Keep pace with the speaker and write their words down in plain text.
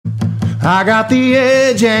I got the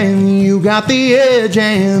edge and you got the edge,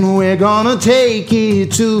 and we're gonna take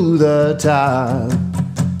it to the top.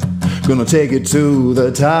 Gonna take it to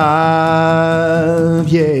the top,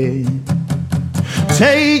 yeah.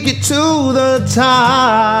 Take it to the top.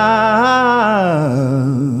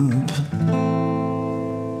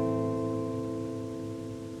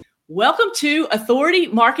 Welcome to Authority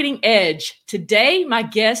Marketing Edge. Today, my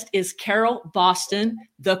guest is Carol Boston,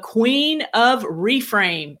 the queen of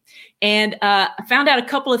Reframe. And I found out a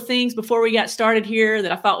couple of things before we got started here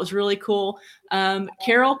that I thought was really cool.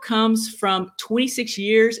 Carol comes from 26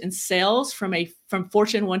 years in sales from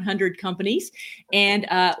Fortune 100 companies. And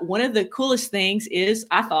one of the coolest things is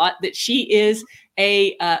I thought that she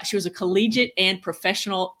was a collegiate and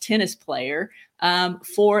professional tennis player.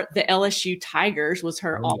 For the LSU Tigers was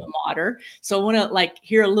her alma mater. So I want to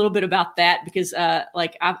hear a little bit about that because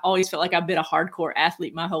I've always felt like I've been a hardcore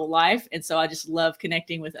athlete my whole life. And so I just love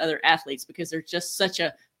connecting with other athletes because there's just such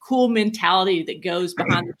a cool mentality that goes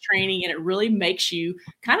behind the training, and it really makes you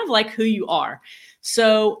kind of like who you are.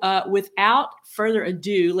 So without further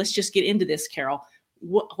ado, let's just get into this, Carol.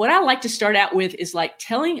 What I like to start out with is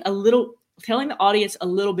telling the audience a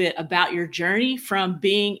little bit about your journey from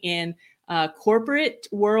being in corporate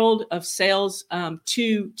world of sales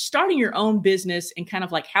to starting your own business and kind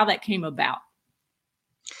of how that came about.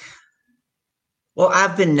 Well,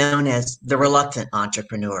 I've been known as the reluctant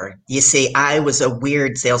entrepreneur. You see, I was a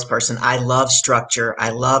weird salesperson. I loved structure. I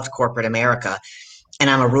loved corporate America, and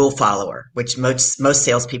I'm a rule follower, which most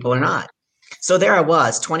salespeople are not. So there I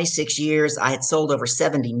was, 26 years. I had sold over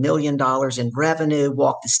 $70 million in revenue,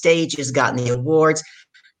 walked the stages, gotten the awards.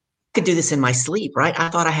 Could do this in my sleep, right? I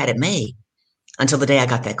thought I had it made until the day I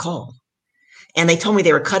got that call. And they told me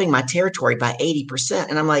they were cutting my territory by 80%.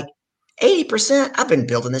 And I'm like, 80%? I've been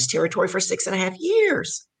building this territory for 6.5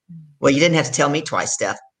 years. Well, you didn't have to tell me twice,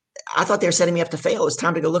 Steph. I thought they were setting me up to fail. It was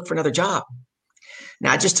time to go look for another job.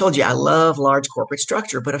 Now, I just told you I love large corporate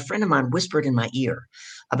structure, but a friend of mine whispered in my ear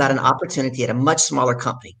about an opportunity at a much smaller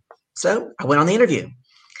company. So I went on the interview.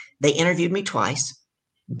 They interviewed me twice,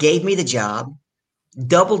 gave me the job,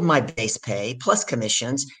 doubled my base pay plus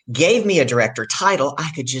commissions, gave me a director title.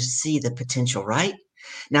 I could just see the potential, right?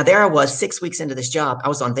 Now, there I was 6 weeks into this job. I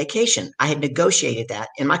was on vacation. I had negotiated that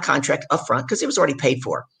in my contract up front because it was already paid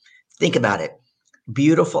for. Think about it.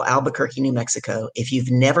 Beautiful Albuquerque, New Mexico. If you've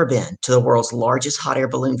never been to the world's largest hot air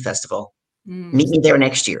balloon festival, meet me there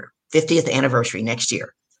next year, 50th anniversary next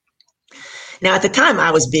year. Now, at the time,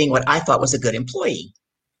 I was being what I thought was a good employee.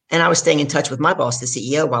 And I was staying in touch with my boss, the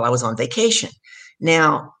CEO, while I was on vacation.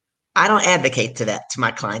 Now, I don't advocate to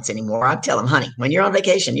my clients anymore. I tell them, honey, when you're on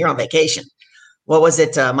vacation, you're on vacation. What was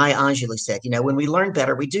it Maya Angelou said? When we learn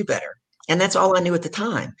better, we do better. And that's all I knew at the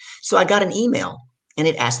time. So I got an email and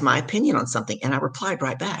it asked my opinion on something. And I replied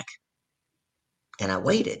right back. And I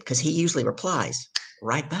waited because he usually replies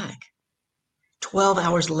right back. 12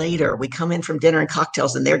 hours later, we come in from dinner and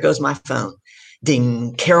cocktails and there goes my phone.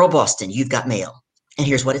 Ding, Carol Boston, you've got mail. And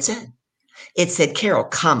here's what it said. It said, Carol,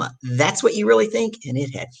 comma, that's what you really think? And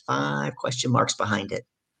it had 5 question marks behind it.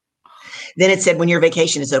 Then it said, when your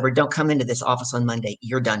vacation is over, don't come into this office on Monday.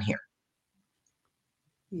 You're done here.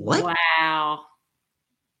 What? Wow.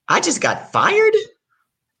 I just got fired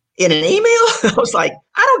in an email? I was like,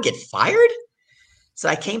 I don't get fired. So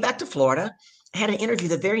I came back to Florida. I had an interview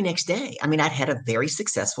the very next day. I'd had a very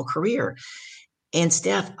successful career. And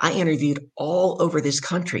Steph, I interviewed all over this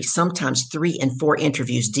country, sometimes 3 and 4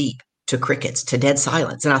 interviews deep, to crickets, to dead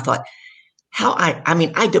silence. And I thought,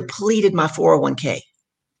 I depleted my 401k.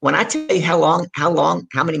 When I tell you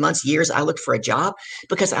how many months, years I looked for a job,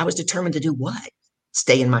 because I was determined to do what?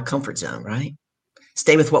 Stay in my comfort zone, right?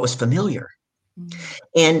 Stay with what was familiar. Mm-hmm.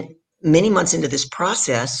 And many months into this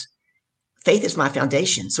process, faith is my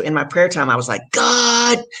foundation. So in my prayer time, I was like,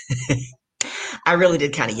 God, I really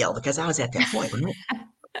did kind of yell because I was at that point. Right?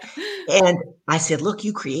 And I said, look,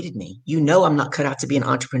 you created me. You know I'm not cut out to be an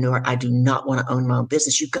entrepreneur. I do not want to own my own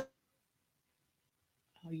business.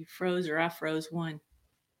 Oh, you froze or I froze one.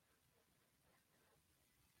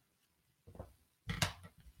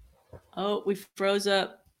 Oh, we froze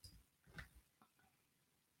up.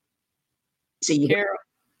 See, Carol.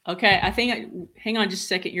 Okay, hang on just a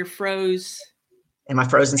second. You're froze. Am I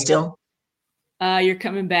frozen still? You're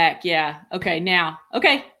coming back. Yeah. Okay, now.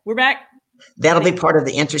 Okay, we're back. That'll be part of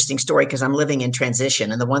the interesting story because I'm living in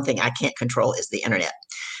transition. And the one thing I can't control is the internet.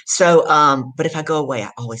 So, but if I go away,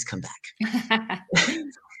 I always come back.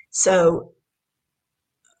 So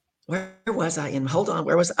where was I in? Hold on.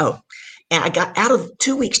 Where was I? Oh, and I got out of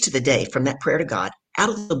 2 weeks to the day from that prayer to God, out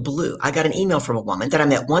of the blue, I got an email from a woman that I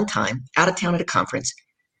met one time out of town at a conference.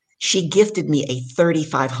 She gifted me a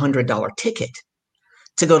 $3,500 ticket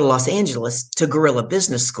to go to Los Angeles to Guerrilla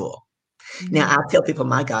Business School. Now, I'll tell people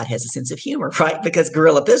my God has a sense of humor, right? Because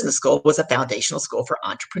Guerrilla Business School was a foundational school for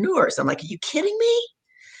entrepreneurs. I'm like, are you kidding me?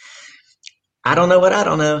 I don't know what I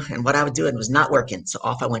don't know. And what I was doing was not working. So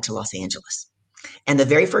off I went to Los Angeles. And the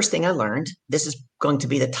very first thing I learned, this is going to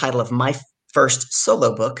be the title of my first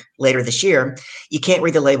solo book later this year. You can't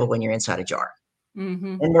read the label when you're inside a jar.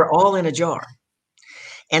 And we're all in a jar.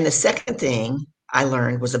 And the second thing I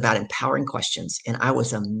learned was about empowering questions. And I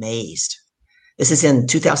was amazed. This is in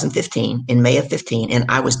 2015, in May of 15, and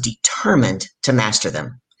I was determined to master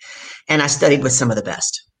them. And I studied with some of the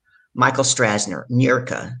best. Michael Strassner,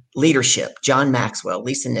 Nurka, leadership, John Maxwell,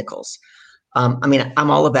 Lisa Nichols. I'm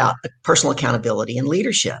all about personal accountability and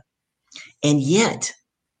leadership. And yet,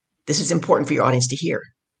 this is important for your audience to hear.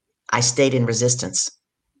 I stayed in resistance.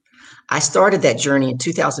 I started that journey in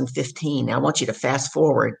 2015. Now I want you to fast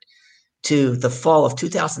forward to the fall of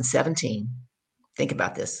 2017. Think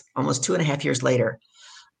about this. Almost 2.5 years later,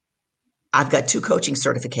 I've got 2 coaching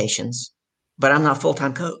certifications, but I'm not a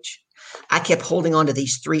full-time coach. I kept holding on to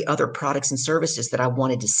these 3 other products and services that I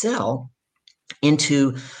wanted to sell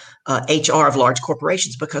into HR of large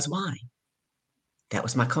corporations, because why? That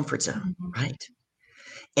was my comfort zone, right?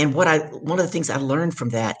 And one of the things I learned from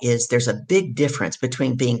that is there's a big difference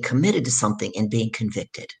between being committed to something and being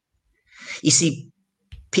convicted. You see,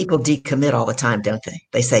 people decommit all the time, don't they?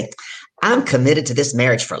 They say, I'm committed to this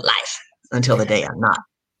marriage for life until the day I'm not,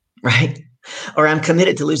 right? Or I'm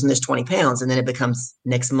committed to losing this 20 pounds, and then it becomes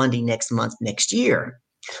next Monday, next month, next year.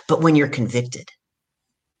 But when you're convicted,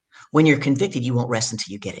 you won't rest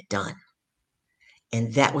until you get it done.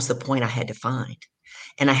 And that was the point I had to find.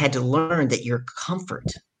 And I had to learn that your comfort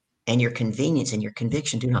and your convenience and your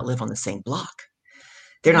conviction do not live on the same block.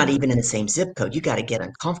 They're not even in the same zip code. You got to get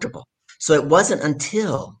uncomfortable. So it wasn't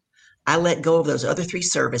until I let go of those other 3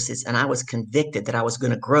 services and I was convicted that I was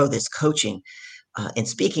going to grow this coaching and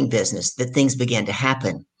speaking business that things began to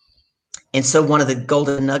happen. And so one of the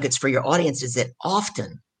golden nuggets for your audience is that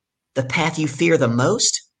often the path you fear the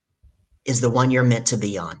most is the one you're meant to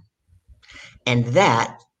be on. And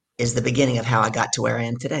that is the beginning of how I got to where I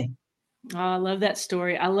am today. Oh, I love that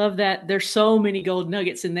story. I love that. There's so many gold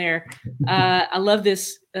nuggets in there. I love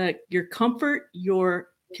this. Your comfort, your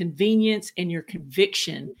convenience, and your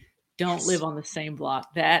conviction don't live on the same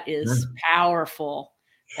block. That is powerful.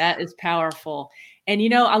 That is powerful. And,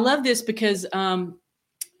 I love this because are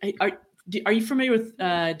you familiar with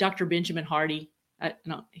Dr. Benjamin Hardy?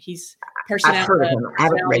 No, he's personality. I've heard of him. I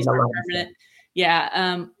haven't read a lot.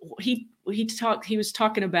 Yeah. He was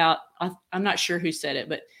talking about, I'm not sure who said it,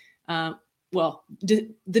 but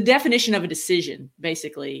the definition of a decision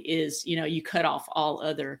basically is, you cut off all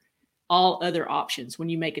other options when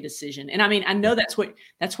you make a decision. And I know that's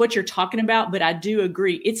what you're talking about, but I do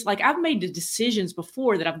agree. It's like, I've made the decisions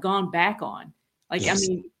before that I've gone back on,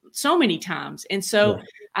 so many times. And so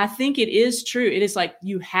I think it is true. It is like,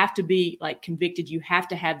 you have to be like convicted. You have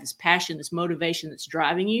to have this passion, this motivation that's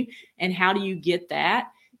driving you. And how do you get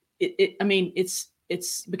that?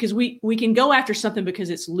 It's because we can go after something because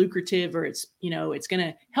it's lucrative or it's, it's going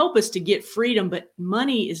to help us to get freedom, but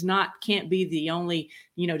money can't be the only,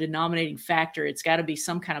 denominating factor. It's got to be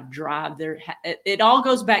some kind of drive there. It all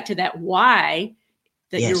goes back to that why,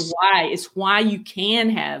 your why is why you can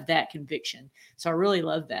have that conviction. So I really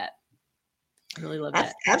love that.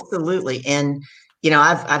 Absolutely. And,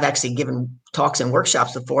 I've actually given talks and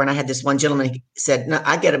workshops before, and I had this one gentleman who said, no,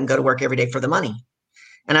 I get him go to work every day for the money.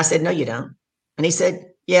 And I said, no, you don't. And he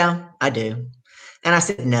said, yeah, I do. And I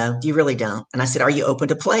said, no, you really don't. And I said, are you open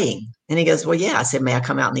to playing? And he goes, well, yeah. I said, may I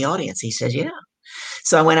come out in the audience? He said, yeah.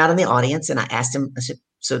 So I went out in the audience and I asked him, I said,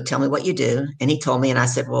 so tell me what you do. And he told me, and I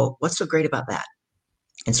said, well, what's so great about that?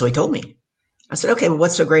 And so he told me. I said, okay, well,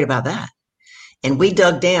 what's so great about that? And we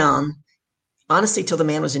dug down, honestly, till the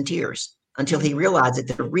man was in tears, until he realized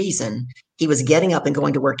that the reason he was getting up and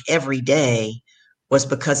going to work every day was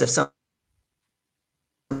because of some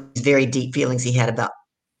very deep feelings he had about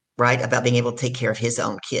being able to take care of his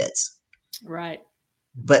own kids. Right.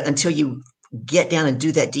 But until you get down and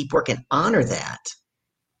do that deep work and honor that,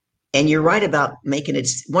 and you're right about making it,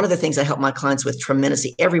 one of the things I help my clients with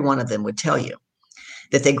tremendously, every one of them would tell you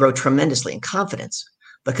that they grow tremendously in confidence,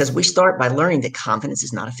 because we start by learning that confidence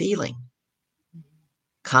is not a feeling.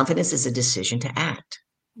 Confidence is a decision to act.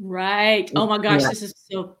 Right. Oh my gosh. This is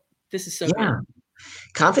so good.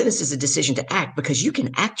 Confidence is a decision to act, because you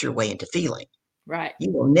can act your way into feeling. Right.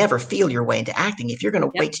 You will never feel your way into acting. If you're going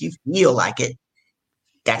to wait till you feel like it,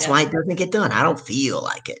 that's why it doesn't get done. I don't feel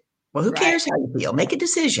like it. Well, who cares how you feel? Make a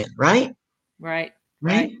decision, right? Right.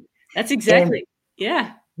 That's exactly.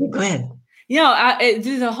 Yeah. Go ahead.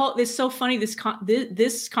 It's so funny.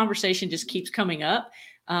 This conversation just keeps coming up.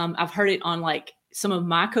 I've heard it on like some of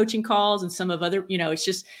my coaching calls and some of other, it's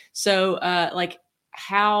just so like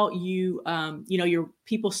how your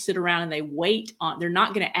people sit around and they wait on, they're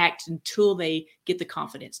not going to act until they get the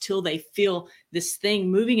confidence, till they feel this thing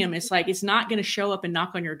moving them. It's like, it's not going to show up and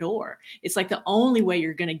knock on your door. It's like the only way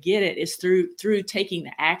you're going to get it is through taking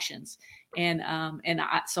the actions.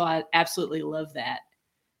 So I absolutely love that.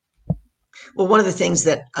 Well, one of the things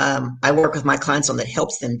that I work with my clients on that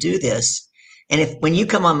helps them do this, and when you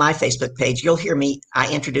come on my Facebook page, you'll hear me, I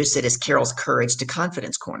introduce it as Carol's Courage to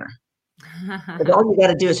Confidence Corner. But all you got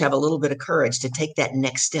to do is have a little bit of courage to take that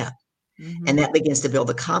next step. Mm-hmm. And that begins to build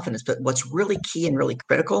the confidence. But what's really key and really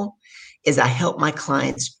critical is I help my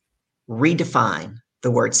clients redefine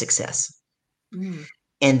the word success. Mm.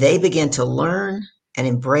 And they begin to learn and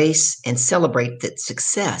embrace and celebrate that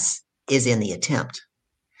success is in the attempt.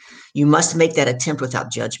 You must make that attempt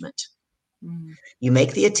without judgment. Mm. You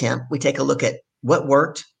make the attempt. We take a look at what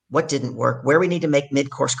worked, what didn't work, where we need to make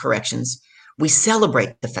mid-course corrections. We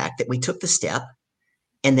celebrate the fact that we took the step,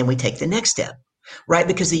 and then we take the next step, right?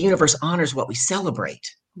 Because the universe honors what we celebrate.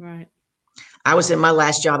 Right. I was in my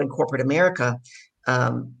last job in corporate America.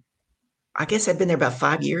 I guess I've been there about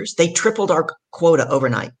 5 years. They tripled our quota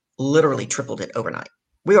overnight, literally tripled it overnight.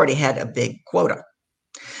 We already had a big quota.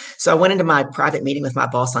 So I went into my private meeting with my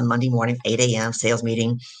boss on Monday morning, 8 a.m., sales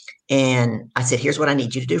meeting. And I said, here's what I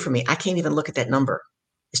need you to do for me. I can't even look at that number.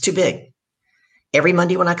 It's too big. Every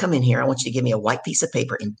Monday when I come in here, I want you to give me a white piece of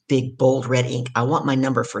paper in big, bold red ink. I want my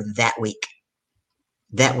number for that week.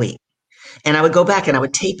 And I would go back and I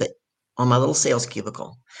would tape it on my little sales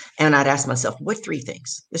cubicle. And I'd ask myself, what 3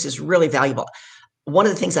 things? This is really valuable. One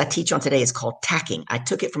of the things I teach on today is called tacking. I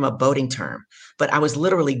took it from a boating term, but I was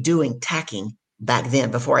literally doing tacking back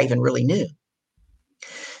then before I even really knew.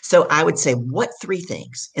 So I would say, what 3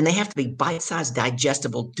 things? And they have to be bite-sized,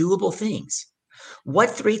 digestible, doable things. What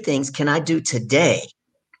 3 things can I do today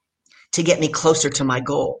to get me closer to my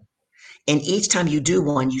goal? And each time you do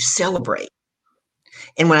one, you celebrate.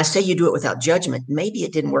 And when I say you do it without judgment, maybe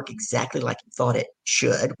it didn't work exactly like you thought it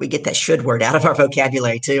should. We get that should word out of our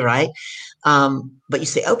vocabulary too, right? But you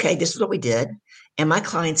say, okay, this is what we did. And my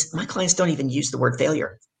clients don't even use the word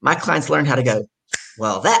failure. My clients learn how to go,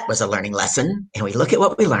 well, that was a learning lesson. And we look at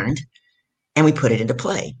what we learned and we put it into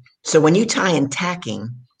play. So when you tie in tacking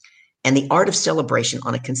and the art of celebration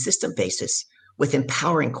on a consistent basis with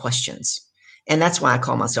empowering questions, and that's why I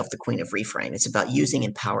call myself the Queen of Reframe. It's about using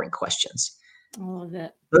empowering questions. I love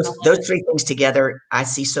that. Those 3 things together, I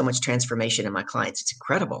see so much transformation in my clients. It's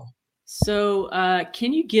incredible. So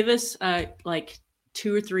can you give us like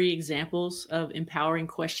 2 or 3 examples of empowering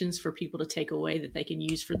questions for people to take away that they can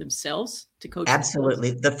use for themselves to coach?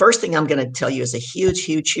 Absolutely. The first thing I'm going to tell you is a huge,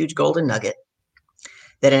 huge, huge golden nugget,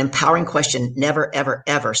 that an empowering question never, ever,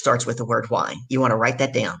 ever starts with the word why. You want to write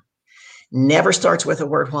that down. Never starts with the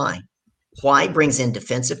word why. Why brings in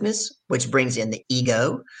defensiveness, which brings in the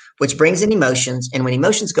ego, which brings in emotions. And when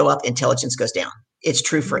emotions go up, intelligence goes down. It's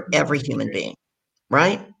true for every human being,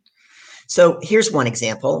 right? So here's one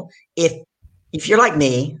example. If you're like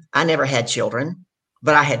me, I never had children,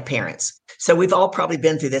 but I had parents. So we've all probably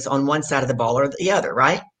been through this on one side of the ball or the other,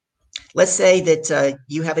 right? Let's say that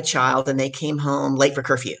you have a child and they came home late for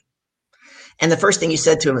curfew. And the first thing you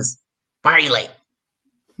said to them is, why are you late?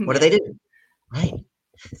 What do they do? Right?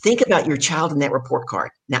 Think about your child in that report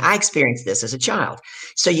card. Now, I experienced this as a child.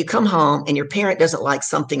 So you come home and your parent doesn't like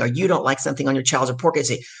something, or you don't like something on your child's report card.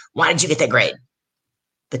 You say, why did you get that grade?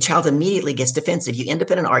 The child immediately gets defensive. You end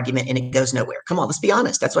up in an argument and it goes nowhere. Come on, let's be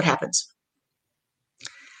honest. That's what happens.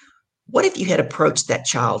 What if you had approached that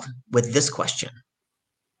child with this question?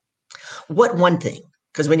 What one thing?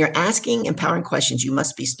 Because when you're asking empowering questions, you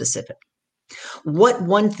must be specific. What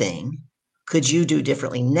one thing could you do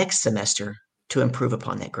differently next semester to improve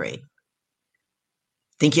upon that grade?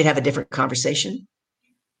 Think you'd have a different conversation?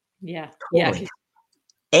 Yeah. Totally.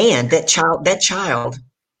 Yeah. And that child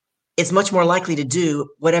is much more likely to do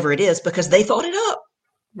whatever it is because they thought it up.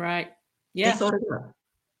 Right. Yeah. They thought it up.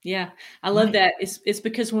 Yeah. I love that. It's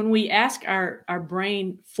because when we ask our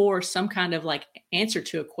brain for some kind of like answer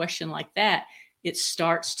to a question like that, it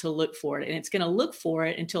starts to look for it, and it's going to look for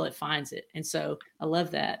it until it finds it. And so I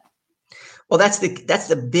love that. Well, that's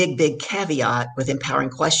the big caveat with empowering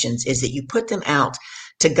questions, is that you put them out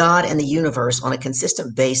to God and the universe on a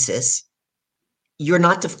consistent basis. You're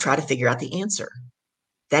not to try to figure out the answer.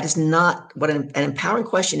 That is not what an empowering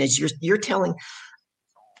question is. You're telling,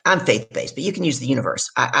 I'm faith-based, but you can use the universe.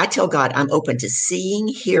 I tell God, I'm open to seeing,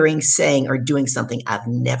 hearing, saying, or doing something I've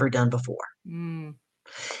never done before.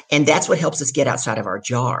 And that's what helps us get outside of our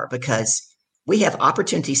jar, because we have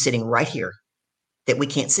opportunities sitting right here that we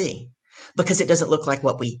can't see because it doesn't look like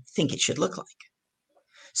what we think it should look like.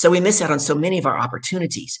 So we miss out on so many of our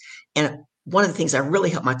opportunities. And one of the things I really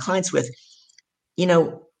help my clients with,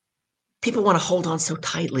 people want to hold on so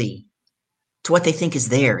tightly to what they think is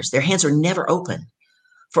theirs. Their hands are never open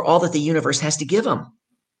for all that the universe has to give them.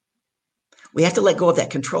 We have to let go of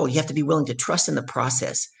that control. You have to be willing to trust in the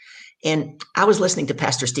process. And I was listening to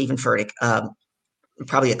Pastor Stephen Furtick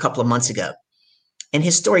probably a couple of months ago, and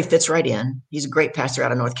his story fits right in. He's a great pastor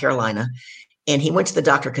out of North Carolina, and he went to the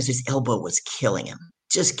doctor because his elbow was killing him,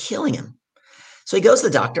 just killing him. So he goes to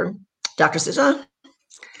the doctor. Doctor says,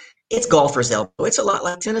 it's golfer's elbow. It's a lot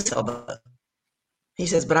like tennis elbow. He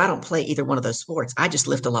says, but I don't play either one of those sports. I just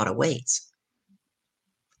lift a lot of weights.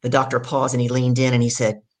 The doctor paused and he leaned in and he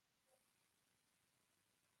said,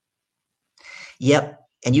 yep.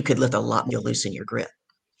 And you could lift a lot more, you'll loosen your grip.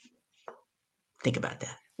 Think about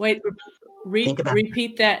that. Wait,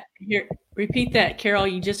 repeat that here. Repeat that, Carol.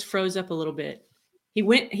 You just froze up a little bit. He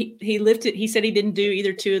lifted, he said he didn't do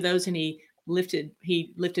either two of those, and he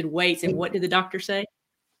lifted weights. And what did the doctor say?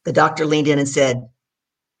 The doctor leaned in and said,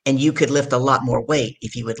 and you could lift a lot more weight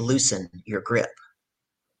if you would loosen your grip.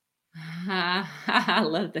 I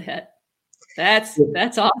love that. That's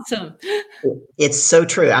awesome. It's so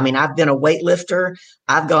true. I mean, I've been a weightlifter.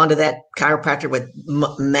 I've gone to that chiropractor with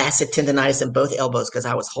massive tendonitis in both elbows because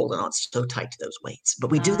I was holding on so tight to those weights.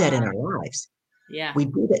 But we do that in our lives. Yeah, we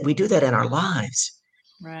do that in our lives.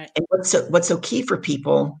 Right. And what's so key for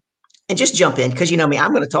people, and just jump in because you know me,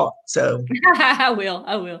 I'm going to talk. So I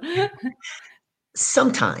will.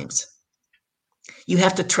 Sometimes you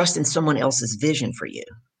have to trust in someone else's vision for you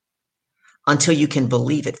until you can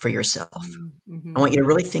believe it for yourself. Mm-hmm. I want you to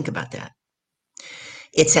really think about that.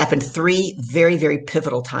 It's happened 3 very, very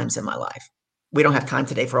pivotal times in my life. We don't have time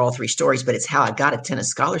today for all 3 stories, but it's how I got a tennis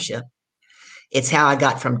scholarship. It's how I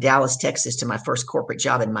got from Dallas, Texas to my first corporate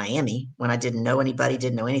job in Miami when I didn't know anybody,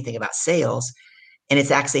 didn't know anything about sales. And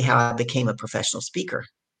it's actually how I became a professional speaker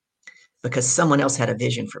because someone else had a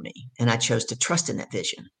vision for me and I chose to trust in that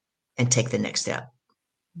vision and take the next step.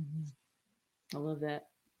 Mm-hmm. I love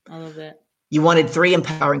that. You wanted 3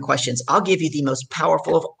 empowering questions. I'll give you the most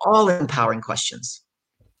powerful of all empowering questions.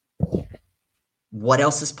 What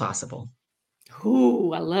else is possible?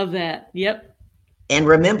 Ooh, I love that. Yep. And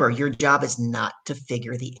remember, your job is not to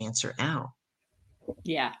figure the answer out.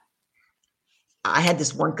 Yeah. I had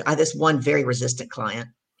this one very resistant client.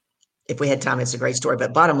 If we had time, it's a great story.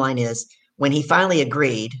 But bottom line is, when he finally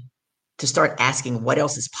agreed to start asking what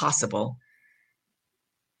else is possible,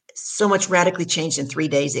 so much radically changed in 3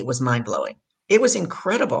 days. It was mind-blowing. It was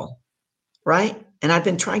incredible, right? And I've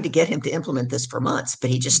been trying to get him to implement this for months, but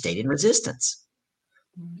he just stayed in resistance.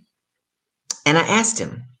 And I asked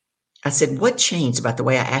him, I said, what changed about the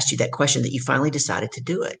way I asked you that question that you finally decided to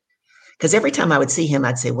do it? Because every time I would see him,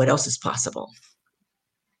 I'd say, what else is possible?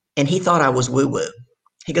 And he thought I was woo-woo.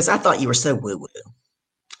 He goes, I thought you were so woo-woo.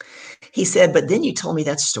 He said, but then you told me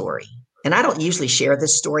that story. And I don't usually share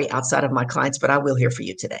this story outside of my clients, but I will here for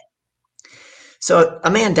you today. So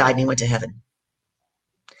a man died and he went to heaven.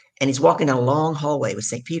 And he's walking down a long hallway with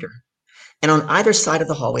St. Peter. And on either side of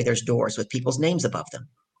the hallway, there's doors with people's names above them.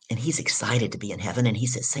 And he's excited to be in heaven. And he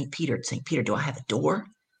says, St. Peter, do I have a door?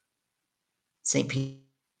 St. Peter,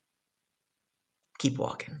 keep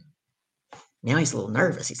walking. Now he's a little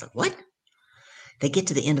nervous. He's like, what? They get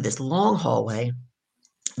to the end of this long hallway.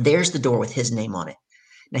 There's the door with his name on it.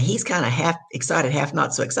 Now he's kind of half excited, half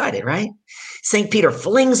not so excited, right? St. Peter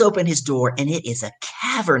flings open his door and it is a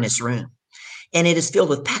cavernous room. And it is filled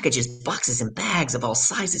with packages, boxes, and bags of all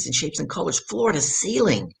sizes and shapes and colors, floor to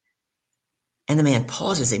ceiling. And the man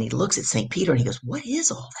pauses and he looks at St. Peter and he goes, what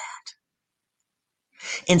is all that?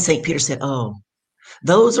 And St. Peter said, oh,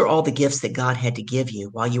 those are all the gifts that God had to give you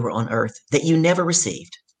while you were on earth that you never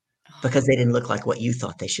received because they didn't look like what you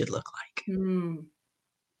thought they should look like. Mm.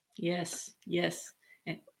 Yes.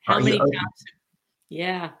 And how many times?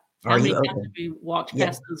 Yeah. How many times have we walked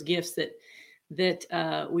past those gifts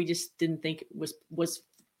that we just didn't think was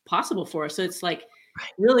possible for us? So it's like,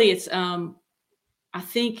 really, it's I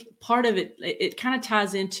think part of it kind of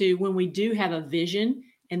ties into when we do have a vision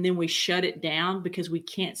and then we shut it down because we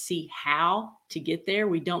can't see how to get there.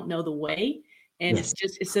 We don't know the way. And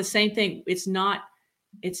it's the same thing. It's not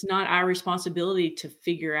our responsibility to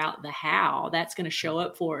figure out the how that's going to show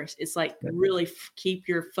up for us. It's like really keep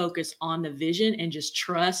your focus on the vision and just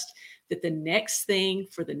trust that the next thing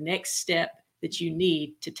for the next step that you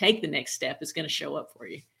need to take the next step is going to show up for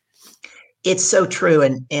you. It's so true.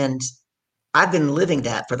 And I've been living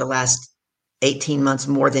that for the last 18 months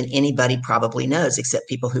more than anybody probably knows, except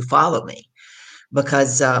people who follow me,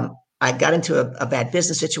 because I got into a bad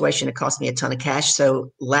business situation. It cost me a ton of cash.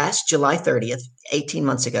 So last July 30th, 18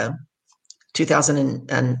 months ago,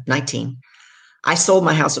 2019, I sold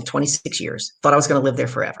my house of 26 years, thought I was going to live there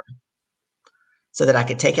forever, so that I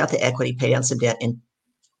could take out the equity, pay down some debt, and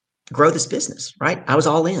grow this business, right? I was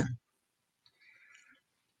all in.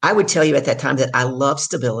 I would tell you at that time that I love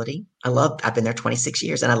stability. I've been there 26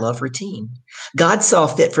 years and I love routine. God saw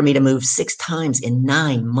fit for me to move 6 times in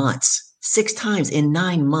 9 months, 6 times in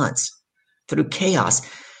 9 months through chaos,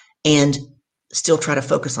 and still try to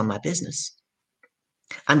focus on my business.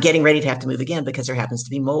 I'm getting ready to have to move again because there happens to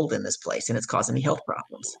be mold in this place and it's causing me health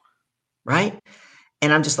problems, right?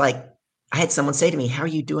 And I'm just like, I had someone say to me, how are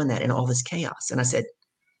you doing that in all this chaos? And I said,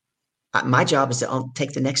 my job is to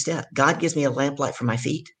take the next step. God gives me a lamplight for my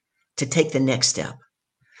feet to take the next step.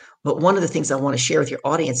 But one of the things I want to share with your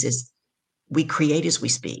audience is we create as we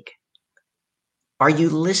speak. Are you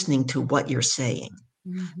listening to what you're saying?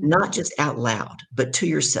 Mm-hmm. Not just out loud, but to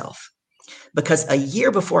yourself. Because a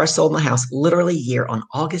year before I sold my house, literally a year, on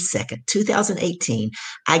August 2nd, 2018,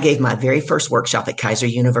 I gave my very first workshop at Kaiser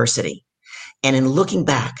University. And in looking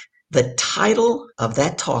back, the title of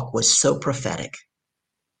that talk was so prophetic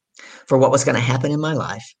for what was going to happen in my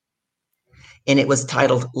life. And it was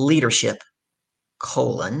titled Leadership,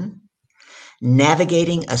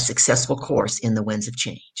 Navigating a Successful Course in the Winds of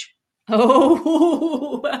Change.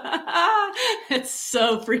 Oh, it's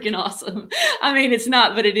so freaking awesome. I mean, it's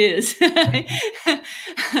not, but it is.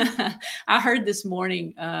 I heard this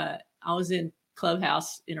morning, I was in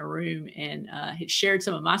Clubhouse in a room and had shared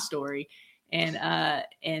some of my story. And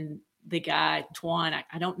the guy, Twan,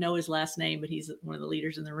 I don't know his last name, but he's one of the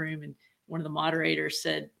leaders in the room. And one of the moderators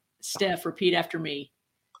said, Steph, repeat after me.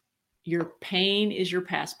 Your pain is your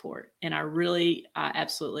passport. And I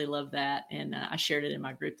absolutely love that. And I shared it in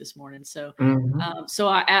my group this morning. So,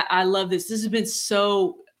 I love this. This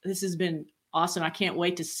has been awesome. I can't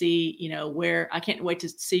wait to see,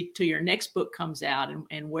 till your next book comes out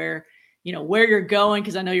and where you're going.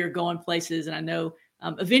 Cause I know you're going places, and I know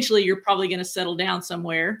eventually you're probably going to settle down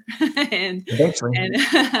somewhere. and eventually.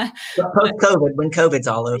 Post-COVID, when COVID's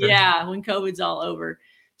all over. Yeah. When COVID's all over.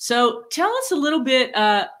 So tell us a little bit,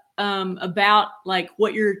 about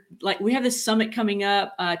what you're we have this summit coming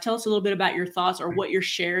up. Tell us a little bit about your thoughts or what you're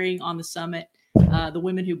sharing on the summit, the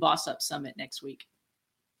Women Who Boss Up Summit next week.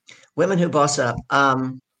 Women Who Boss Up.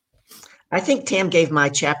 I think Tam gave my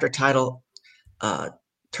chapter title,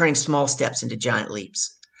 Turning Small Steps into Giant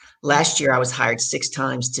Leaps. Last year, I was hired 6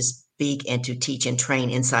 times to speak and to teach and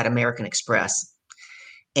train inside American Express.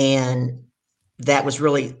 And that was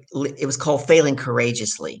it was called Failing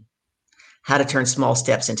Courageously. How to turn small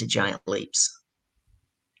steps into giant leaps.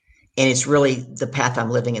 And it's really the path I'm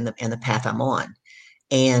living and the path I'm on.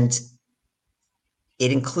 And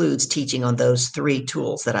it includes teaching on those 3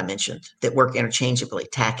 tools that I mentioned that work interchangeably: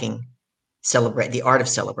 tacking, the art of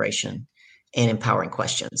celebration, and empowering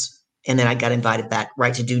questions. And then I got invited back,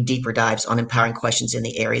 to do deeper dives on empowering questions in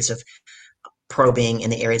the areas of probing, in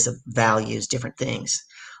the areas of values, different things.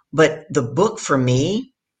 But the book for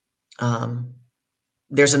me,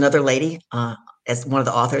 there's another lady as one of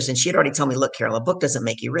the authors, and she had already told me, look, Carol, a book doesn't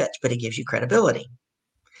make you rich, but it gives you credibility.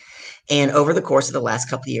 And over the course of the last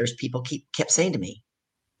couple of years, people kept saying to me,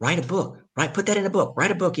 write a book, put that in a book, write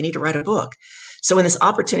a book. You need to write a book. So when this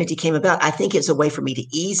opportunity came about, I think it's a way for me to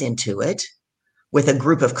ease into it with a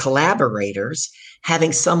group of collaborators,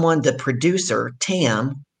 having someone, the producer,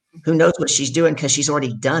 Tam, who knows what she's doing because she's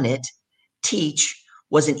already done it, teach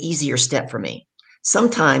was an easier step for me.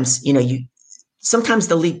 Sometimes, sometimes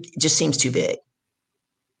the leap just seems too big,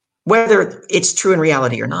 whether it's true in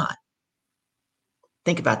reality or not.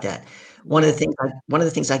 Think about that. One of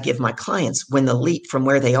the things I give my clients, when the leap from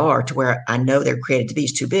where they are to where I know they're created to be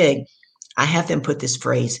is too big, I have them put this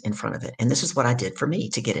phrase in front of it. And this is what I did for me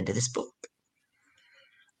to get into this book.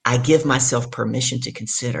 I give myself permission to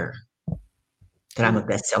consider that I'm a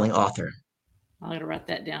best-selling author. I'm going to write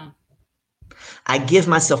that down. I give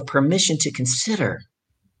myself permission to consider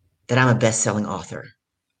that I'm a best-selling author.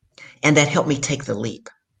 And that helped me take the leap.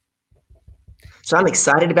 So I'm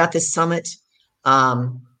excited about this summit.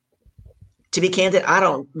 To be candid, I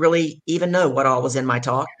don't really even know what all was in my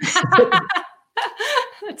talk.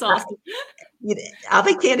 That's awesome. I'll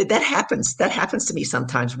be candid. That happens to me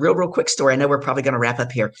sometimes. Real quick story. I know we're probably going to wrap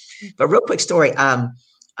up here, but real quick story.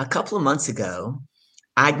 A couple of months ago,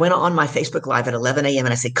 I went on my Facebook Live at 11 a.m.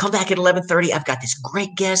 and I said, come back at 11:30. I've got this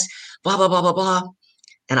great guest, blah, blah, blah, blah, blah.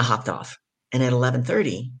 And I hopped off. And at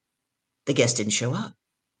 11:30, the guest didn't show up.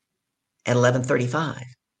 At 11:35,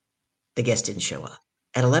 the guest didn't show up.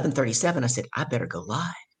 At 11:37, I said, I better go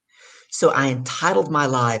live. So I entitled my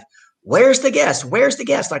live, "Where's the guest? Where's the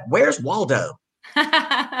guest? Like, where's Waldo?"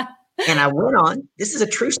 And I went on. This is a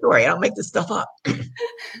true story. I don't make this stuff up.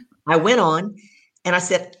 I went on and I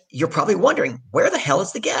said, "You're probably wondering, where the hell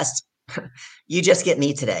is the guest? You just get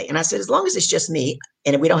me today." And I said, as long as it's just me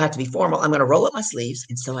and we don't have to be formal, I'm going to roll up my sleeves.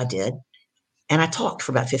 And so I did. And I talked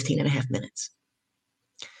for about 15 and a half minutes.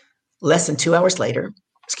 Less than 2 hours later,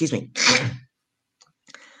 excuse me,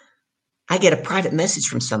 I get a private message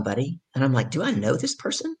from somebody. And I'm like, do I know this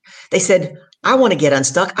person? They said, "I want to get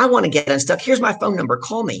unstuck. I want to get unstuck. Here's my phone number.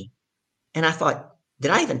 Call me." And I thought,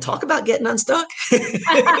 did I even talk about getting unstuck?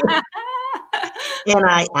 And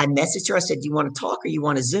I messaged her. I said, "Do you want to talk or you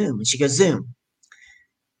want to Zoom?" And she goes, "Zoom."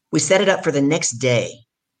 We set it up for the next day.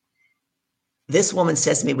 This woman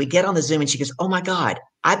says to me, we get on the Zoom and she goes, "Oh my God,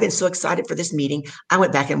 I've been so excited for this meeting. I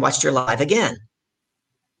went back and watched your live again."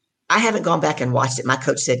 I haven't gone back and watched it. My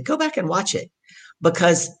coach said, "Go back and watch it,"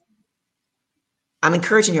 because I'm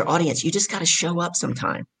encouraging your audience. You just got to show up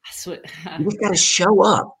sometime. You just got to show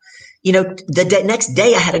up. You know, the next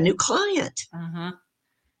day I had a new client.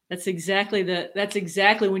 That's exactly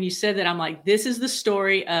when you said that. I'm like, this is the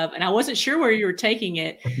story of, and I wasn't sure where you were taking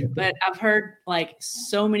it, but I've heard like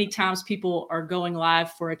so many times people are going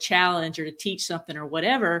live for a challenge or to teach something or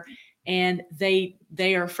whatever, and they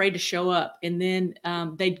are afraid to show up, and then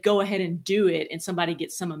they go ahead and do it, and somebody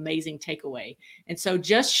gets some amazing takeaway. And so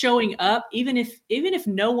just showing up, even if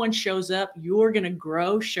no one shows up, you're going to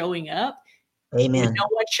grow showing up. Amen. No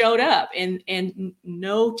one showed up, and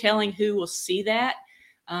no telling who will see that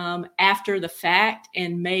after the fact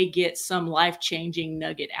and may get some life-changing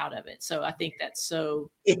nugget out of it. So I think that's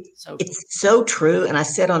it's so true. And I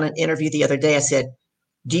said on an interview the other day, I said,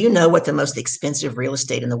 "Do you know what the most expensive real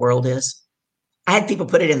estate in the world is?" I had people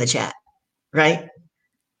put it in the chat, right?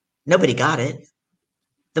 Nobody got it.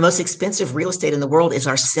 The most expensive real estate in the world is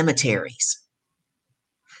our cemeteries.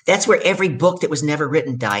 That's where every book that was never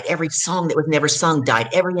written died. Every song that was never sung died.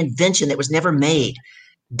 Every invention that was never made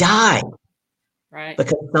died. Right.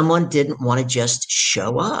 Because someone didn't want to just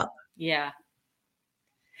show up. Yeah.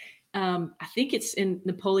 I think it's in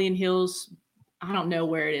Napoleon Hill's. I don't know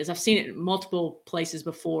where it is. I've seen it in multiple places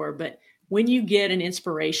before, but when you get an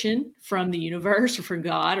inspiration from the universe or from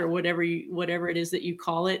God or whatever it is that you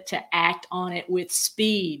call it, to act on it with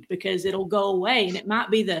speed, because it'll go away. And it might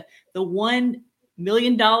be the $1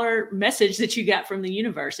 million message that you got from the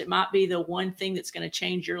universe. It might be the one thing that's going to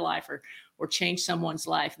change your life or change someone's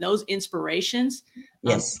life. Those inspirations,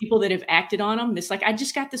 yes. People that have acted on them, it's like, I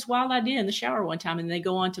just got this wild idea in the shower one time, and they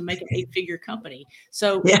go on to make an 8-figure company.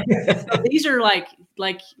 So, so these are like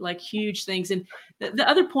huge things. And the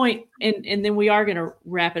other point, and then we are going to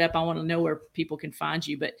wrap it up. I want to know where people can find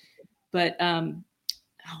you, but I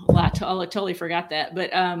totally forgot that.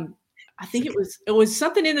 But I think it was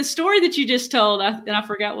something in the story that you just told, and I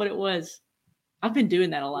forgot what it was. I've been doing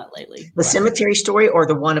that a lot lately. The cemetery story, or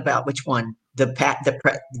the one about which one? The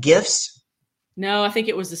gifts? No, I think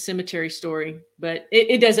it was the cemetery story, but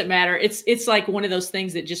it doesn't matter. It's like one of those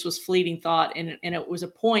things that just was fleeting thought, and it was a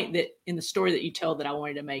point that in the story that you told that I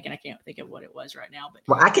wanted to make, and I can't think of what it was right now. But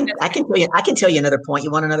well, I can tell you another point. You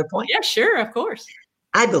want another point? Yeah, sure, of course.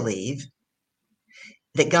 I believe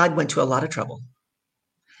that God went to a lot of trouble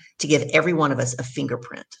to give every one of us a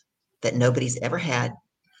fingerprint that nobody's ever had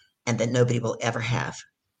and that nobody will ever have.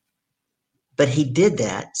 But he did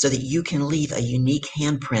that so that you can leave a unique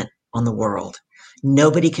handprint on the world.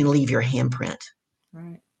 Nobody can leave your handprint.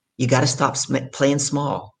 Right. You got to stop playing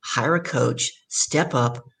small, hire a coach, step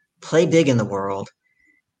up, play big in the world,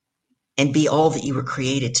 and be all that you were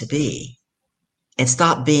created to be. And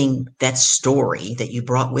stop being that story that you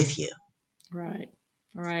brought with you. Right.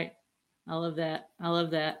 Right. I love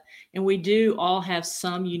that. And we do all have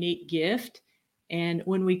some unique gift. And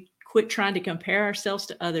when we quit trying to compare ourselves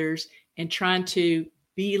to others and trying to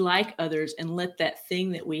be like others and let that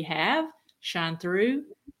thing that we have shine through,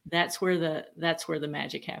 that's where the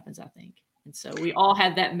magic happens, I think. And so we all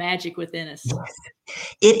have that magic within us.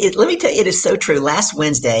 Let me tell you, it is so true. Last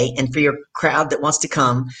Wednesday, and for your crowd that wants to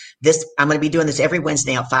come, I'm going to be doing this every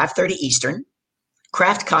Wednesday at 5:30 Eastern,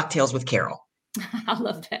 Craft Cocktails with Carol. I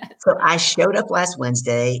love that. So I showed up last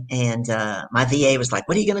Wednesday, and my VA was like,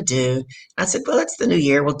 "What are you going to do?" I said, "Well, it's the new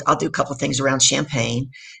year. I'll do a couple of things around champagne."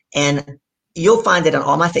 And you'll find that on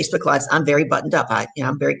all my Facebook Lives, I'm very buttoned up.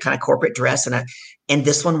 I'm very kind of corporate dress, and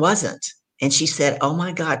this one wasn't. And she said, "Oh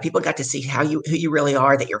my God, people got to see who you really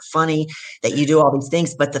are, that you're funny, that you do all these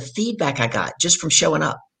things." But the feedback I got just from showing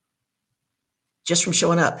up.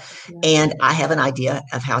 Yeah. And I have an idea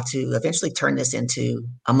of how to eventually turn this into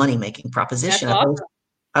a money-making proposition. That's awesome.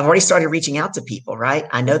 I've already started reaching out to people, right?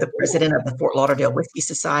 I know the president of the Fort Lauderdale Whiskey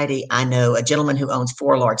Society. I know a gentleman who owns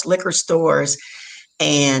 4 large liquor stores.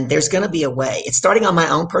 And there's going to be a way. It's starting on my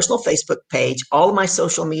own personal Facebook page. All of my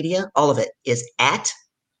social media, all of it is at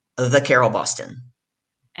the Carol Boston.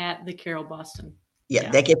 At the Carol Boston. Yeah,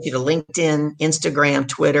 that gets you to LinkedIn, Instagram,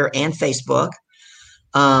 Twitter, and Facebook.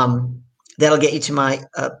 That'll get you to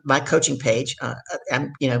my coaching page.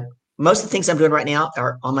 Most of the things I'm doing right now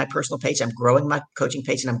are on my personal page. I'm growing my coaching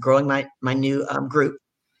page, and I'm growing my new group.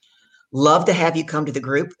 Love to have you come to the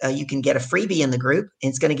group. You can get a freebie in the group, and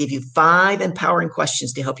it's going to give you 5 empowering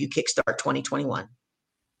questions to help you kickstart 2021.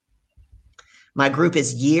 My group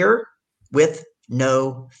is Year with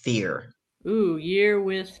No Fear. Ooh, Year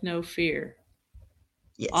with No Fear.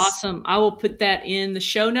 Yes. Awesome. I will put that in the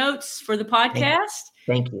show notes for the podcast.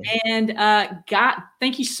 Thank you. And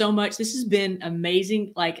thank you so much. This has been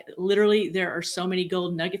amazing. Like literally, there are so many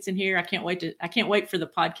gold nuggets in here. I can't wait for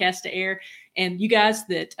the podcast to air. And you guys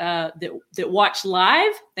that watch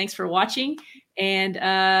live, thanks for watching. And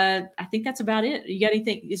I think that's about it. You got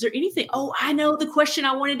anything? Is there anything? Oh, I know the question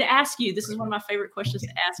I wanted to ask you. This is one of my favorite questions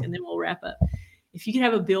to ask, and then we'll wrap up. If you could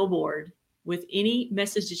have a billboard with any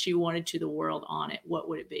message that you wanted to the world on it, what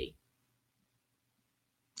would it be?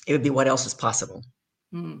 It would be what else is possible.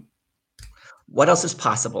 What else is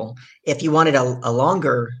possible? If you wanted a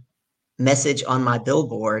longer message on my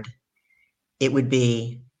billboard, it would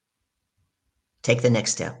be take the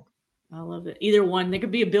next step. I love it. Either one. There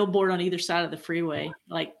could be a billboard on either side of the freeway.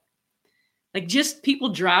 Like just people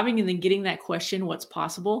driving and then getting that question, what's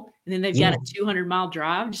possible? And then they've got a 200-mile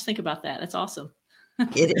drive. Just think about that. That's awesome.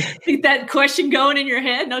 Think that question going in your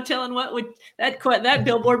head, no telling what would that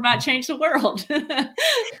billboard might change the world.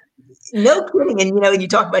 No kidding. And you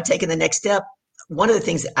talk about taking the next step. One of the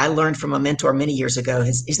things that I learned from a mentor many years ago,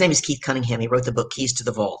 his name is Keith Cunningham. He wrote the book Keys to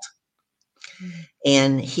the Vault.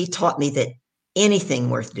 And he taught me that anything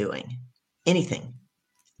worth doing, anything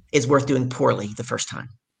is worth doing poorly the first time.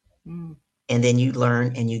 And then you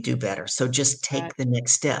learn and you do better. So just take the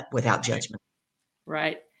next step without judgment.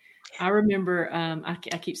 Right. I remember, I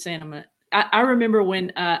keep saying I remember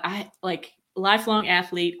when I lifelong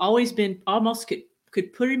athlete, always been almost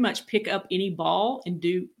could pretty much pick up any ball and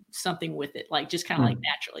do something with it, like just kind of like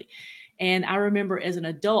naturally. And I remember as an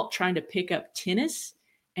adult trying to pick up tennis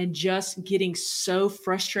and just getting so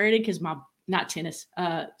frustrated because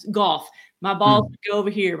golf, my balls would go over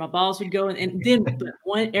here, my balls would go, and then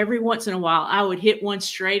every once in a while I would hit one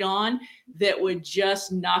straight on that would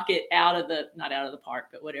just knock it not out of the park,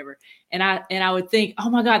 but whatever. And I would think, oh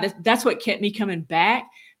my God, that's what kept me coming back.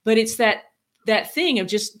 But it's that thing of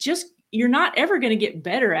just you're not ever going to get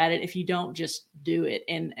better at it if you don't just do it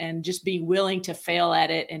and just be willing to fail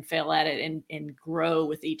at it and grow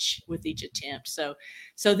with each attempt. So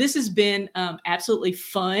this has been absolutely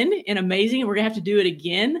fun and amazing. And we're gonna have to do it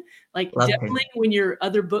again. Definitely when your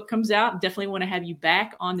other book comes out, definitely want to have you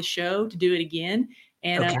back on the show to do it again.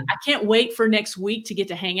 And I can't wait for next week to get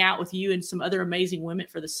to hang out with you and some other amazing women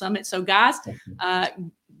for the summit. So guys,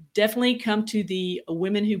 definitely come to the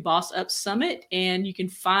Women Who Boss Up Summit, and you can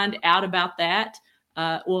find out about that.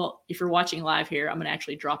 If you're watching live here, I'm going to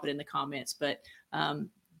actually drop it in the comments. But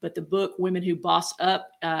the book, Women Who Boss Up,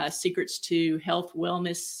 Secrets to Health,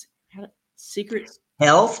 Wellness, Secrets.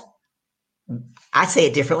 Health. I say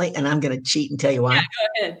it differently, and I'm going to cheat and tell you why. Yeah,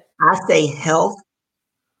 go ahead. I say health,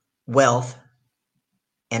 wealth,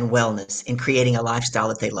 and wellness in creating a lifestyle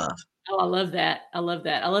that they love. Oh, I love that. I love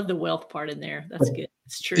the wealth part in there. That's good.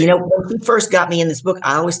 It's true. When he first got me in this book,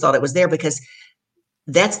 I always thought it was there because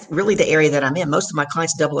that's really the area that I'm in. Most of my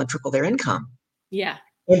clients double and triple their income. Yeah.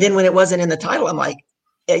 And then when it wasn't in the title, I'm like,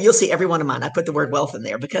 you'll see every one of mine. I put the word wealth in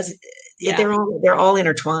there because they're all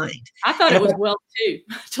intertwined. I thought it was wealth too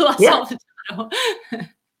until I saw the title.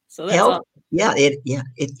 So that's health. Awesome.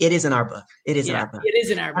 It is in our book. It is in our book. It is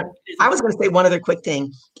in our book. I was going to say one other quick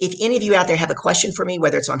thing. If any of you out there have a question for me,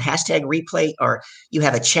 whether it's on #replay or you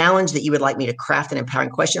have a challenge that you would like me to craft an empowering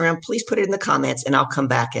question around, please put it in the comments and I'll come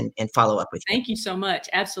back and follow up with you. Thank you so much.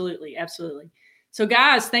 Absolutely. Absolutely. So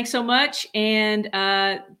guys, thanks so much. And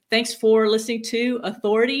thanks for listening to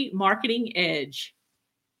Authority Marketing Edge.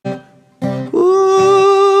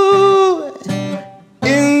 Ooh,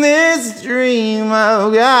 in this dream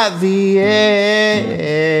I've got the edge.